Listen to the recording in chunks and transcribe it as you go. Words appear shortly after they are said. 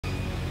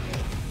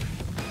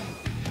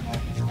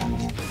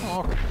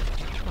awkward.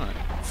 Alright.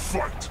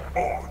 Fight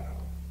on!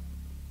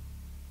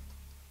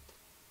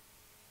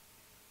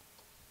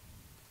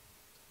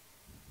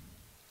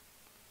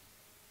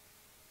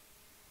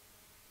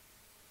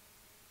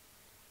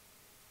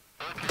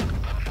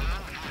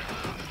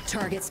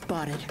 Target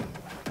spotted.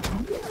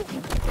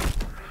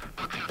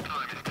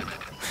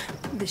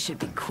 This should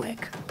be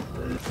quick.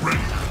 Ready!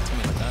 Something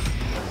like that.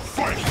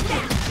 Fight!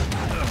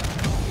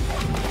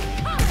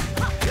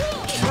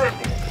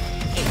 Triple!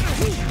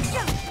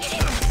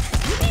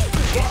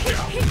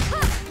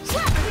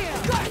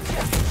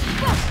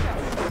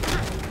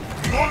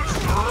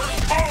 Monster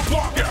of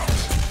Walkout!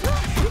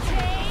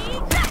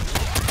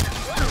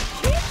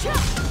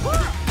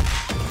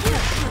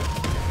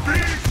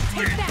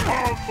 Beast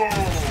Combo!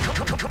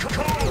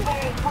 Combo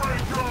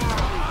Breaker!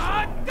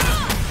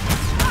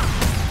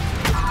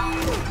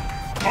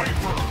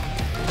 Hyper!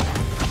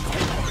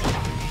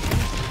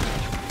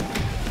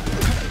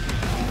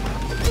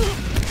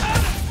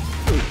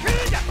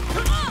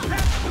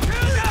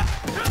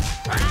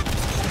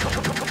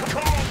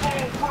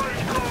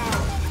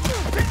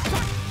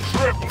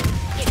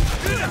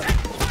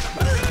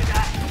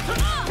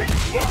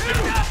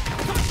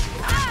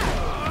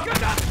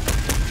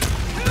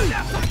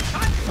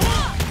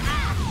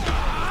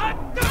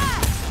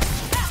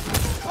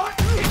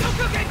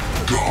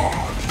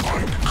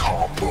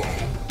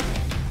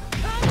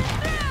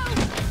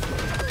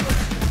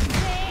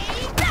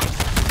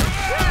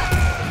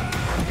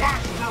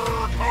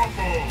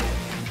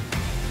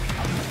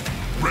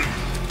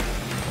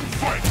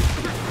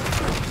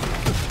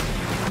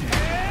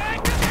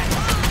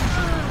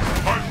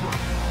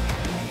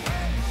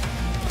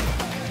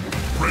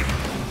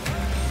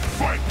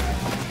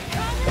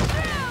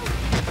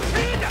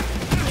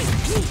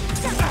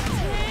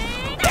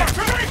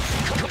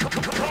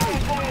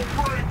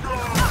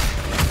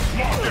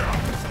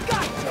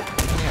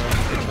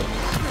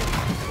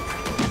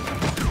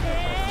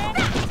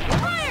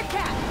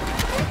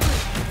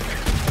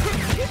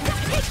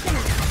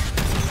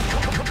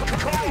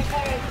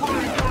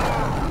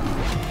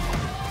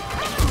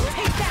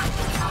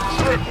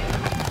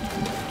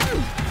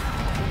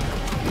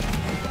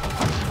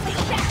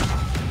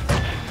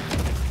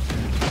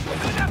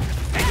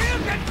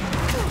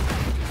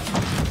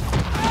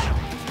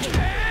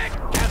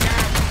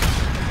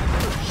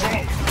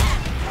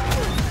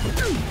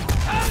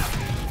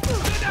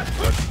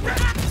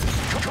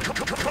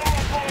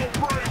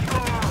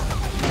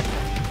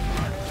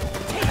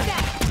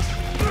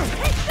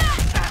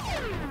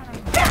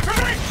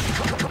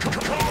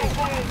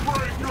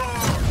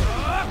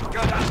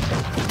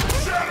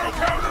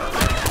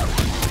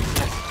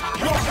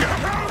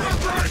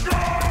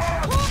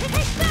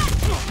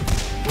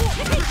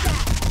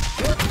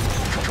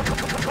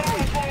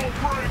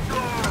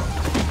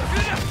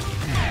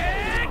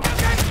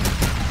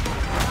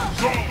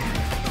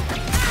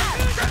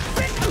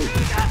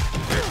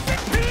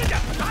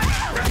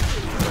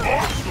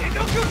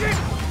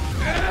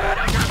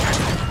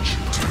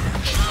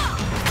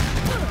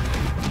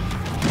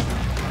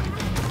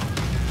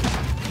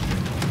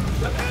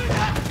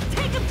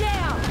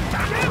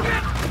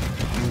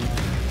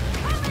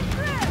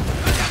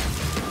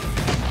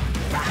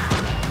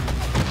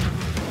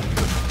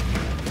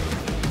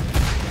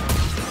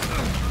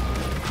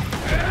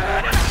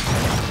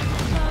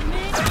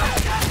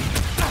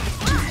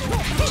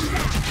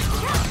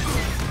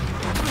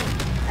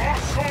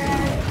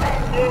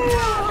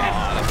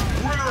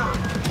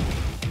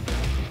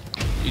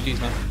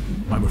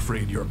 I'm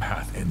afraid your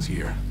path ends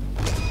here.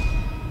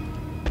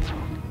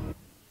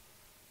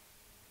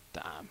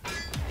 Damn.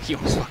 He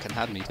almost fucking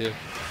had me too.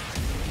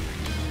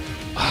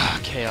 Ah,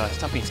 KiIler,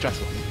 stop being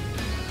stressful.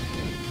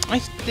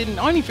 I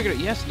only figured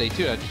it yesterday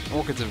too that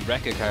Orchid's a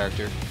Rekka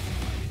character.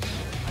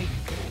 It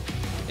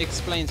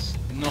explains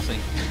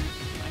nothing.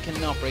 I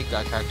cannot break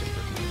that character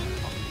for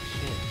fucking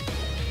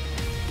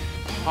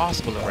shit.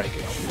 Possible to break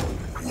it.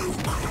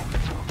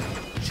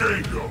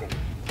 Django!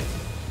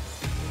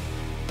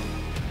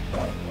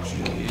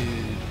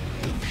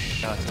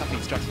 No, stop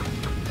being stressful.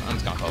 I'm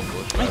just gonna go for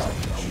it.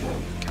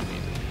 Can't be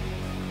easy.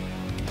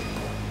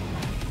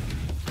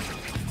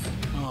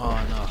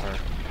 Oh, not her.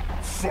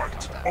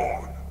 Fight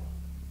on!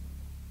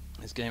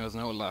 This game has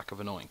no lack of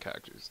annoying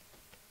characters.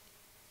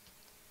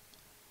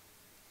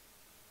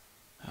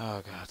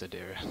 Oh god, the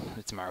dear.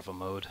 It's Marvel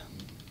mode.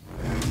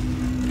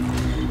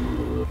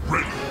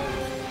 Ready!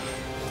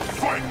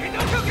 Fight!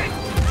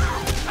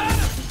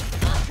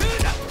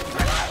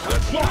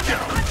 Walk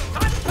out!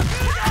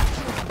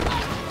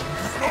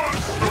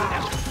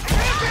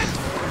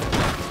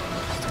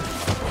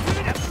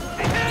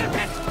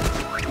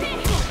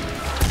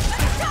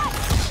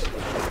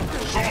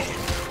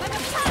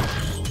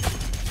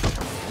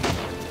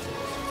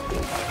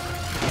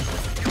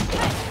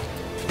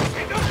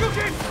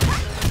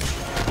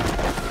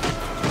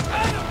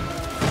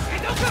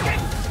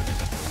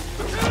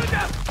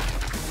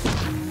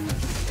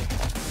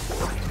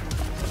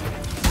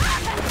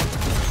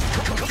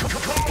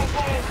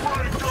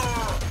 Breaker!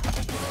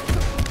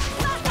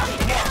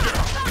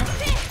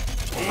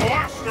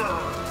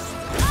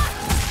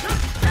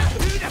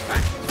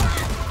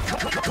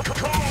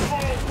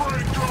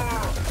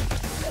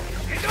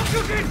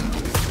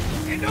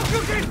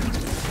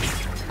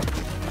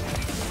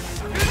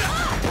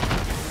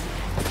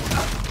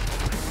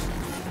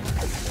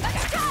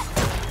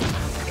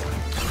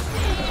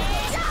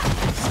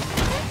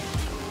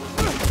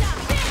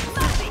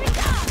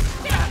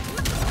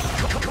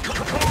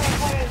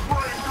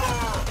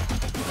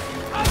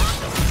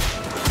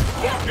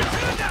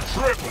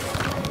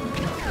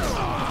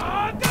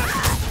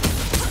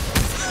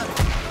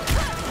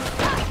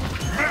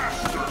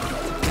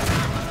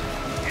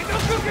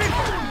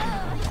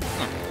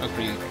 That's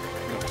pretty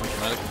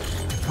dramatic.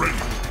 Ready.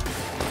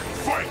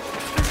 Fight.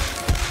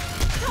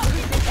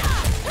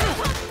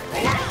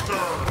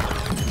 Blaster.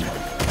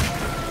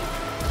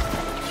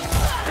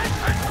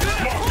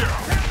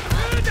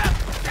 Lock out.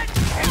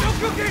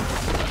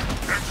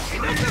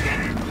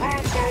 Extreme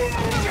combo.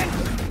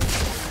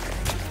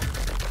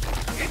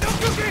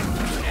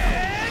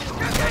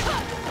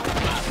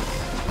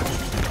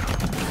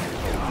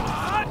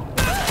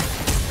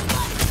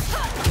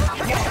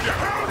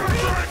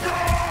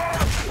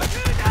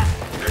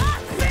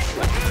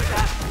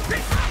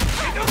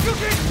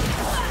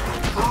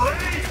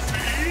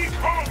 Crazy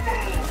combo.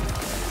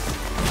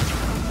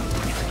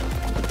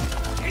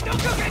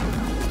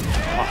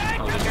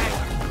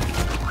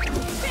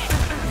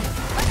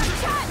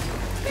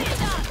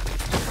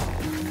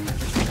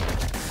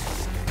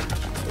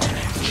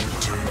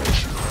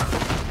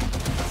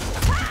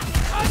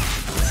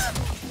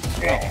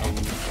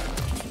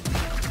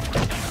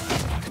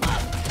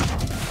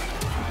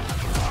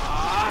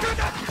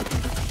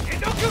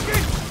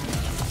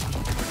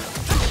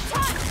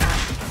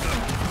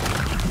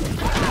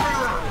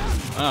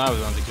 That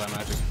was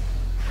anticlimactic.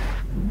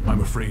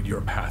 I'm afraid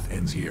your path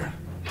ends here.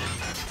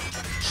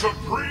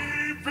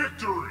 Supreme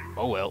victory!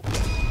 Oh well.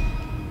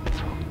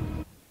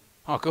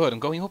 Oh good, I'm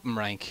going up in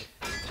rank.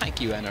 Thank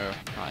you NRS.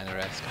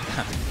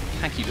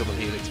 Thank you Double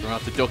Helix for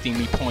not deducting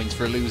me points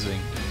for losing.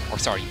 Or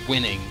sorry,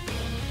 winning.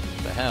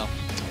 What the hell?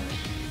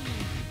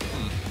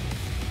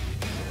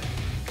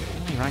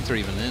 How many ranks are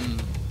even in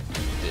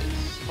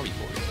this? Probably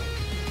 40.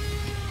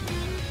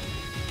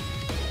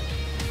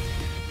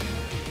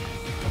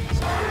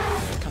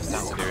 Can't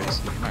stand serious.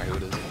 No matter who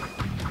it is.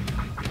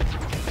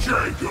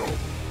 Django!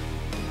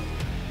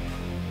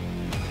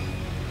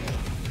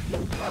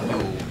 Yo,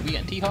 we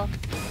getting T-Hawk?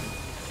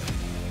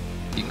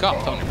 You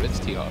got Tony Ritz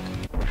T-Hawk.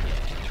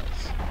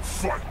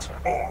 Fight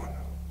on!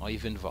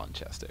 Ivan Von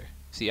Chester.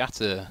 See,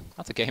 that's a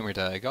gamer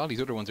tag. All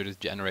these other ones are just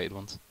generated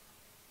ones.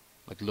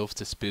 Like Love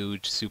to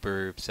Spooge,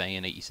 Super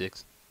Saiyan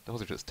 86.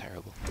 Those are just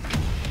terrible.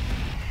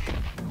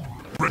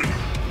 Ready!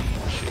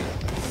 Shit.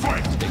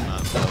 Fight! Big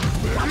man stuff.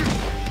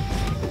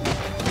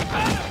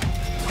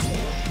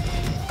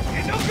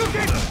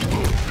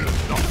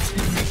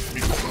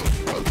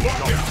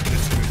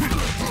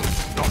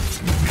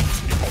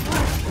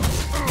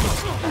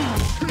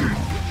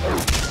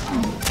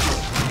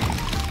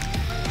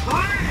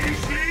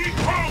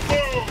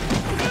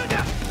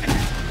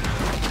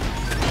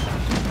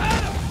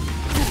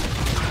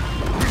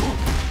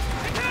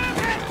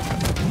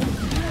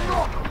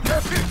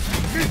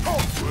 Crazy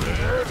combo!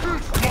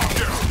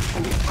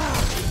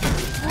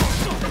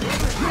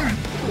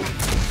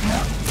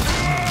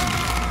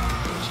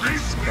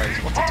 Jesus Christ,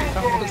 what's a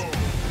two-count?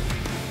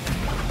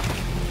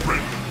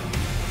 Ready!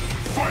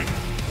 Fight!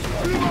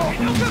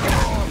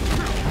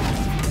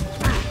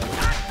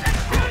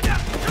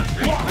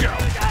 Lock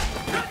out!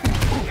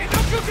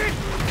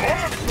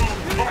 Awesome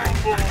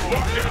combo!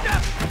 Lock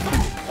out!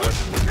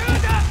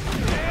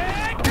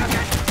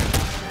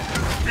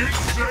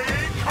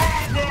 Insane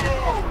combo!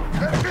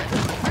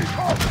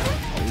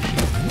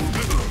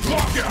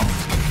 Lock out!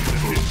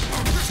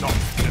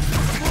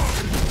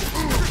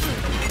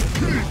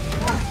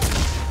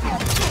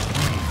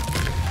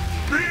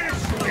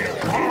 Beastly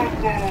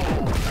combo!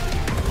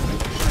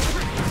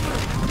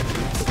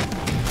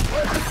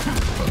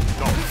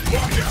 Lock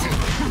out!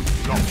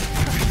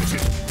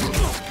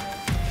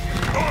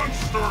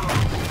 Monster!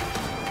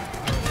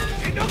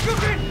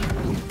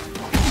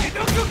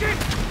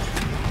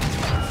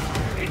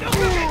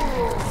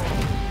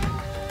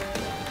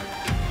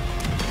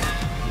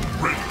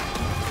 Ready!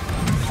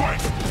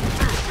 Fight!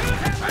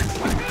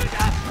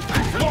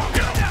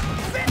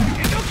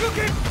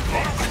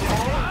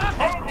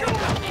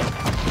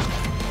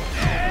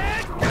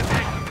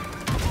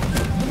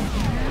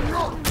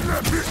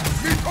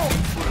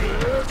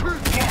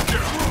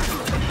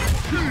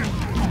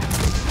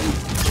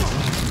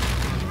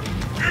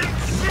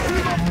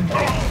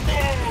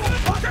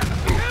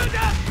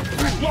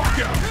 Lock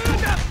out!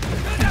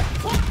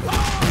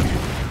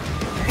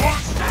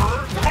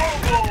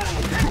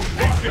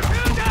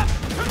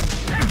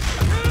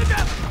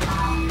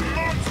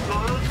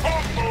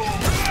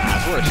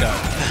 Worse shot.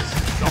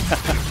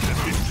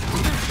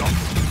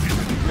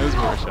 It was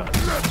worse shot.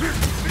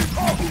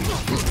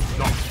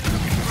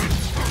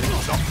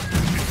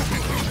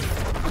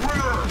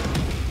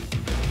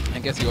 I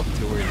guess you often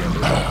feel worried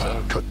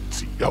about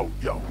this. Yo.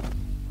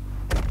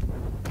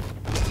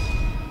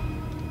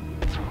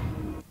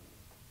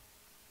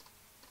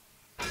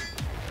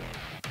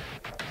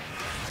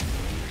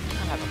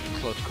 Can't have a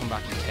clutch come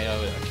back and KO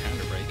a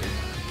counter breaker.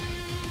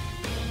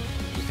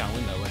 Just can't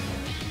win that way.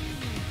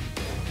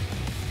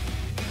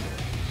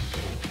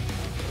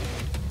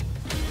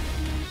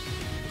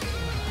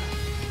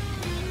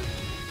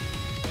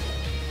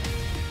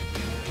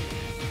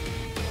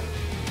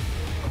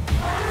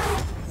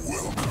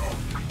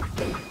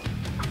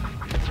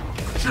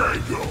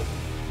 Django.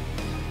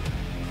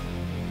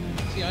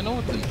 See, I know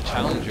what the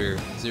Challenger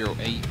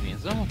 08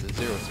 means. I don't know what the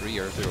 03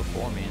 or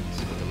 04 means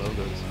with the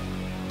logos.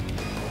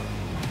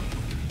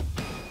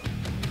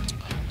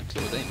 No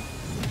clue what they mean.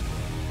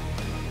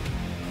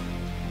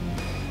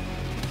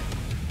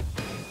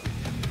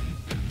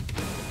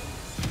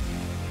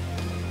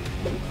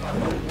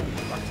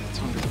 Back to the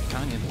Tongue of the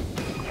Canyon.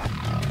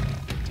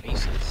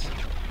 Tasteless.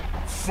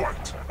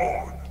 Fight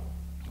on.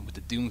 With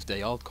the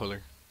Doomsday alt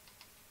color.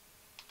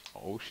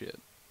 Oh shit.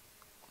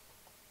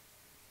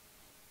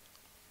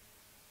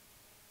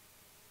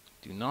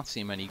 Do not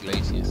see many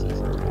glaciuses.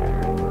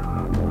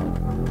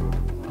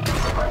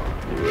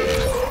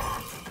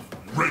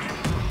 Ready.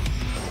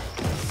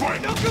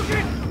 Fight. No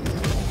cooking.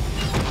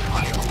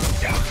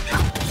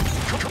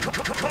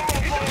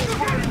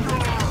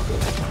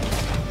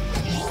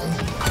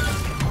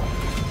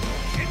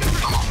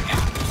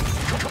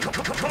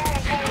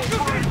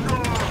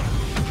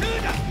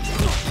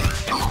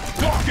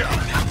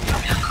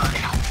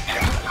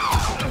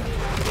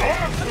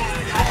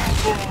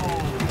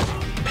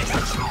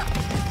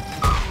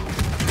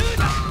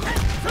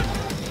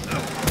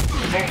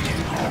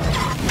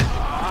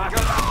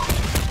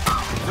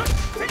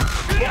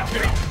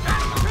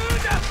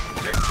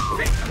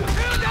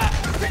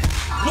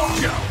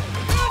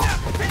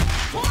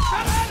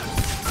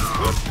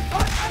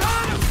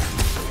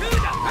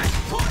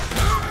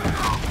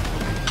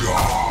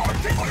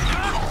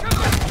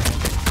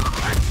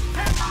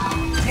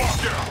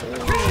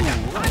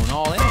 Going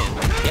all in.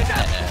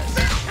 Yes.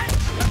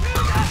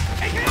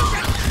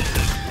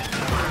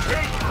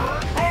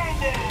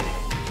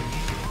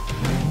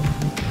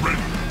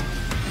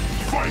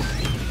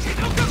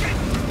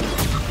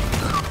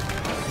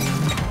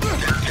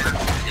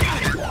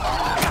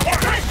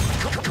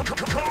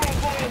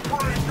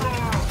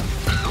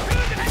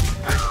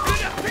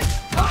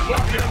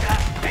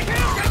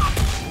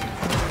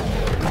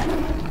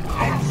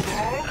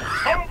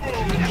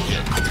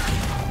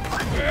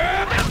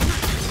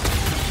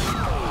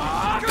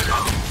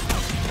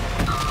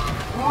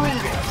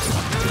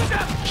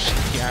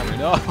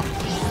 No.